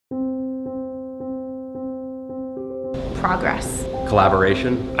Progress.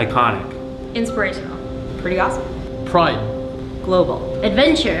 Collaboration. Iconic. Inspirational. Pretty awesome. Pride. Global.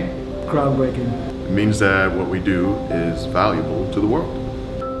 Adventure. Groundbreaking. It means that what we do is valuable to the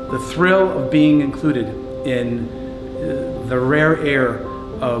world. The thrill of being included in the rare air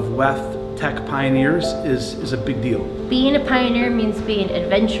of WEF tech pioneers is a big deal. Being a pioneer means being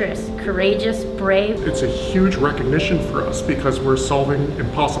adventurous, courageous, brave. It's a huge recognition for us because we're solving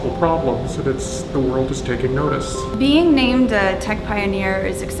impossible problems and the world is taking notice. Being named a tech pioneer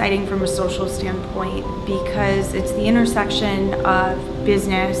is exciting from a social standpoint because it's the intersection of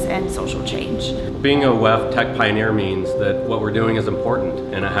business and social change. Being a WEF tech pioneer means that what we're doing is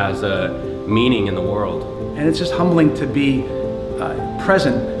important and it has a meaning in the world. And it's just humbling to be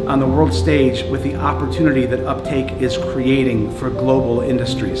present on the world stage with the opportunity that Uptake is creating for global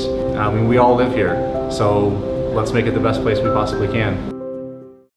industries. We all live here, so let's make it the best place we possibly can.